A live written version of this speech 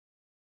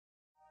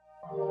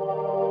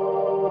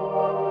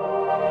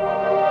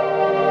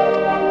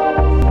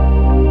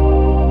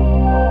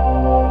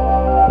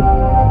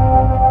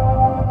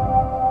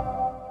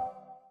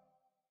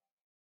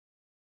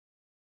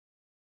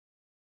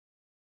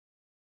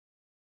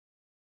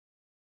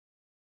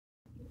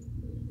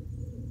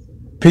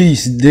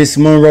Peace, this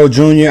Monroe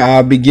Jr.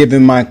 I'll be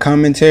giving my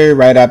commentary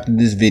right after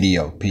this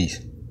video.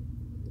 Peace.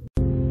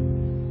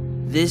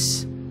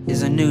 This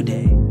is a new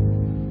day,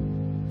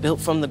 built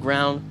from the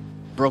ground,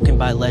 broken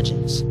by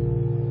legends.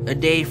 A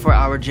day for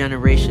our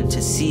generation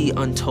to see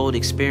untold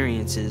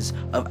experiences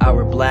of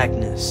our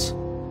blackness,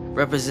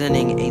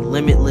 representing a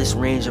limitless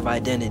range of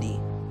identity,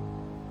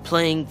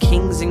 playing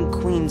kings and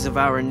queens of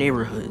our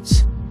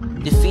neighborhoods,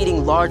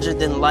 defeating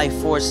larger-than-life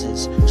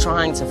forces,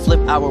 trying to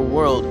flip our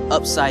world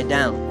upside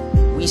down.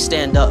 We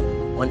stand up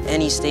on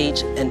any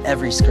stage and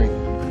every screen.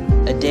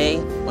 A day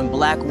when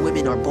black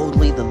women are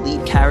boldly the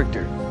lead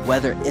character,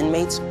 whether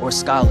inmates or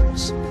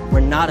scholars. We're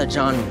not a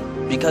genre,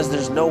 because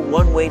there's no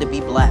one way to be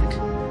black.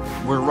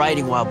 We're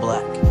writing while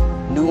black,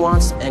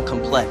 nuanced and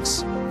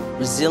complex,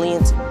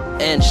 resilient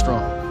and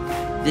strong.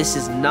 This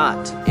is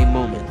not a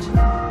moment.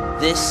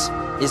 This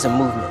is a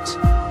movement.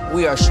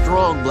 We are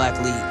strong black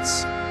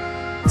leads.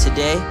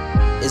 Today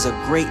is a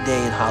great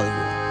day in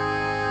Hollywood.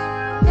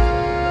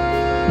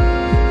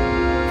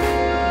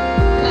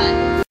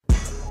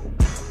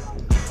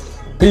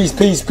 Peace,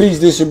 peace, peace.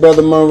 This your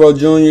brother Monroe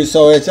Jr.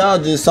 So as y'all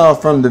just saw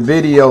from the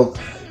video,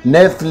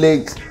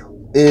 Netflix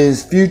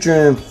is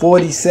featuring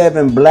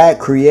 47 black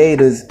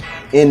creators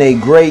in a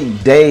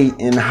great day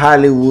in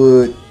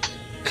Hollywood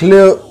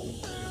clip.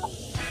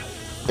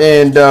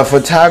 And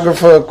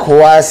photographer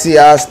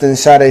Kwaku Alston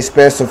shot a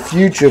special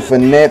feature for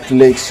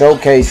Netflix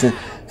showcasing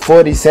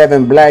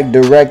 47 black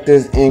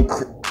directors and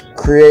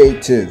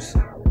creatives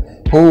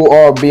who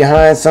are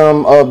behind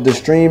some of the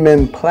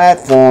streaming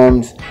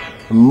platforms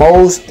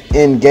most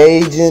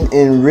engaging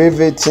and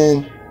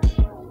riveting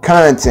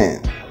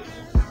content.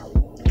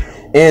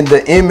 And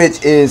the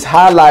image is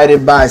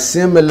highlighted by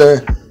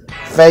similar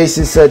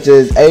faces such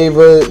as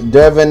Ava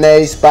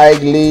DuVernay,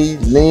 Spike Lee,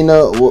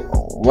 Lena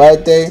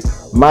Waithe,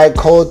 Mike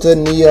Colter,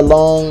 Nia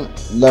Long,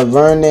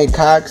 Laverne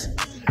Cox.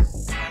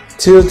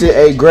 Tilted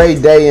A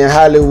Great Day in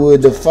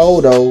Hollywood, the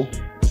photo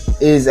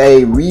is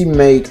a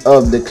remake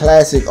of the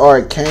classic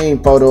Art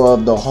Kane photo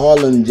of the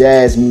Harlem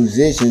jazz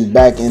musicians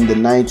back in the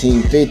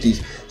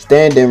 1950s,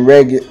 standing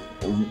regally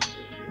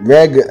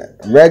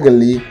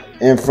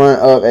in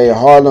front of a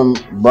Harlem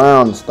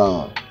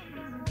brownstone.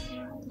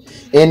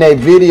 In a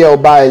video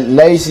by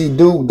Lacey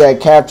Duke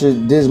that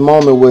captured this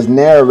moment was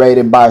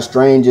narrated by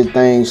Stranger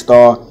Things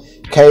star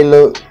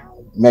Caleb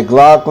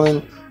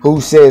McLaughlin,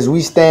 who says, "We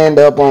stand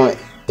up on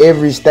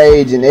every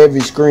stage and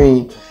every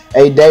screen,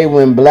 a day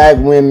when black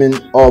women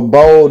are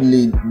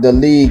boldly the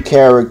lead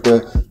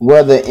character,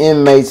 whether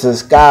inmates or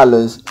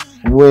scholars.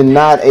 We're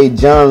not a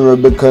genre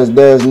because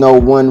there's no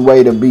one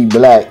way to be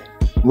black.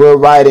 We're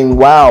writing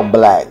while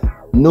black,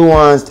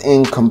 nuanced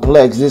and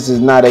complex. This is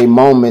not a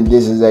moment,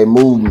 this is a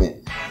movement."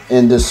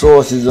 And the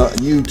source is on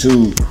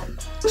YouTube.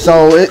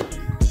 So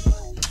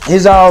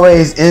it's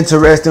always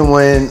interesting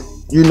when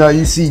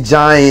you see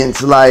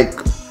giants like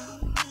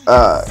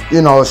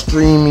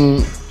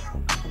streaming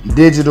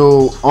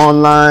digital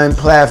online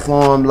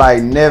platform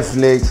like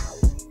Netflix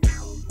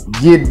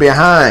get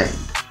behind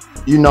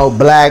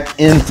black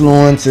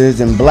influencers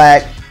and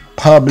black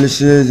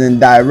publishers and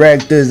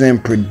directors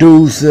and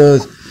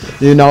producers.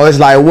 It's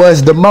like,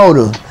 what's the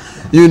motive?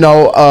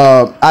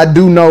 I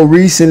do know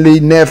recently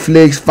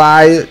Netflix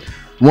fired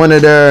one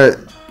of their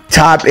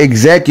top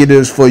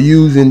executives for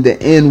using the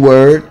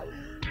N-word,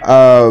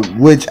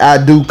 which I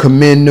do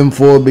commend them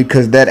for,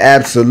 because that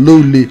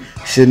absolutely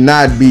should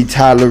not be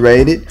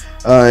tolerated,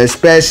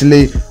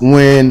 especially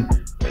when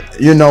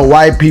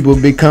white people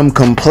become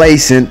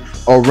complacent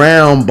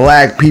around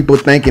black people,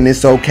 thinking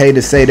it's okay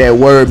to say that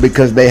word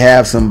because they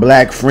have some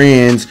black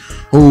friends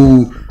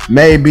who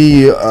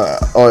maybe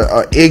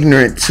are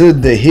ignorant to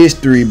the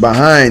history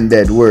behind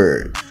that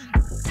word.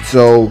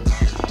 So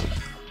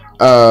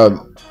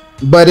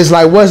but it's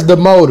like, what's the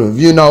motive?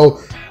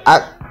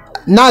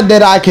 Not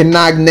that I can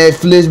knock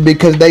Netflix,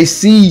 because they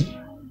see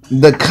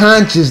the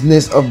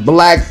consciousness of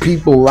black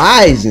people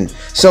rising,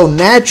 so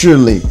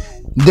naturally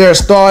they're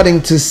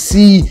starting to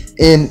see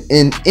an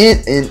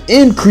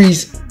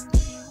increase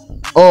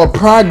or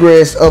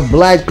progress of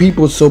black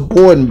people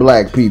supporting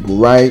black people,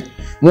 right?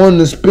 Wanting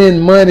to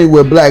spend money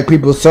with black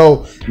people.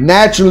 So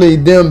naturally,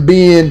 them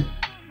being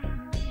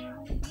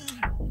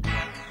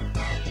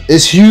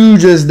as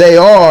huge as they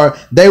are,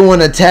 they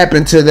want to tap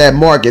into that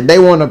market. They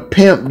want to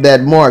pimp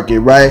that market,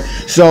 right?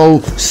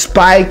 So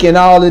Spike and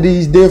all of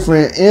these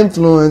different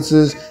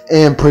influencers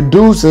and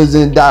producers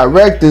and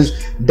directors,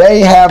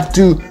 they have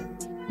to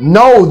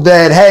know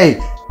that,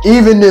 hey,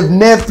 even if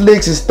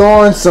Netflix is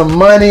throwing some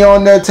money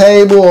on their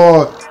table,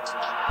 or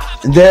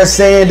they're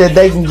saying that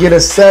they can get a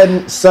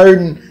certain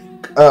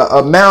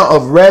amount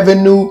of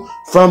revenue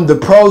from the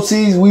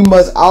proceeds, we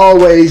must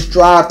always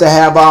strive to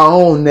have our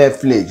own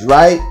Netflix,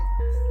 right?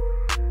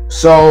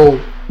 So,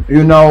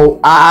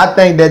 I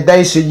think that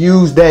they should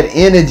use that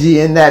energy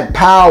and that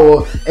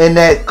power and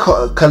that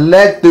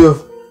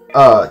collective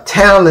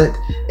talent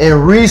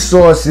and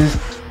resources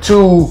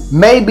to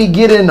maybe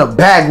get in a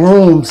back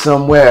room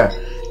somewhere,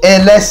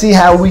 and let's see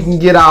how we can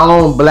get our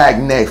own black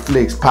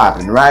Netflix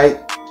popping, right?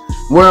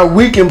 Where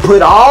we can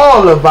put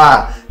all of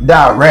our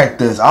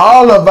directors,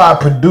 all of our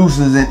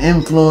producers and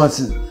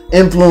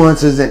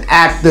influencers and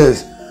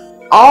actors,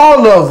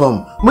 all of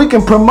them. We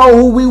can promote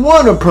who we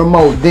want to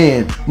promote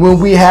then when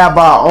we have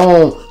our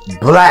own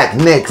black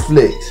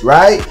Netflix,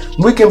 right?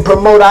 We can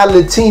promote our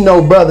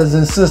Latino brothers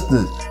and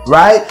sisters,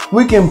 right?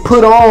 We can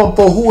put on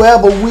for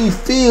whoever we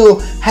feel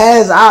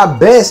has our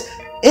best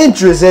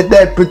interest at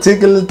that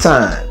particular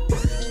time.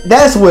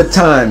 That's what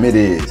time it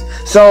is.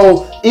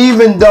 So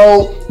even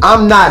though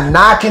I'm not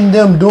knocking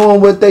them doing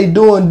what they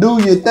doing,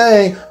 do your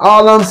thing,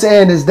 all I'm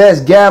saying is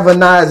that's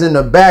galvanized in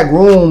the back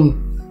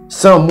room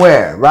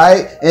somewhere,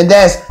 right? And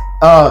that's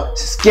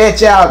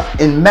sketch out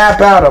and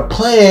map out a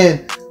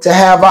plan to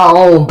have our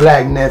own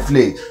black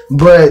Netflix.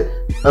 But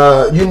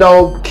you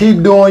know,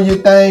 keep doing your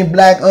thing,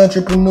 black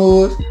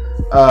entrepreneurs.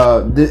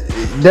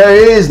 There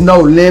is no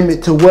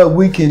limit to what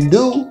we can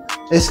do,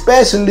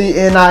 especially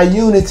in our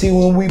unity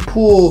when we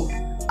pull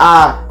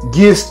our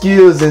gifts,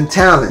 skills, and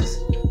talents,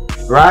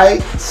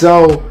 right?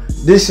 So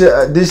this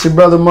your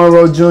brother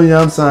Monroe Jr.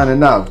 I'm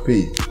signing out.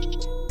 Peace.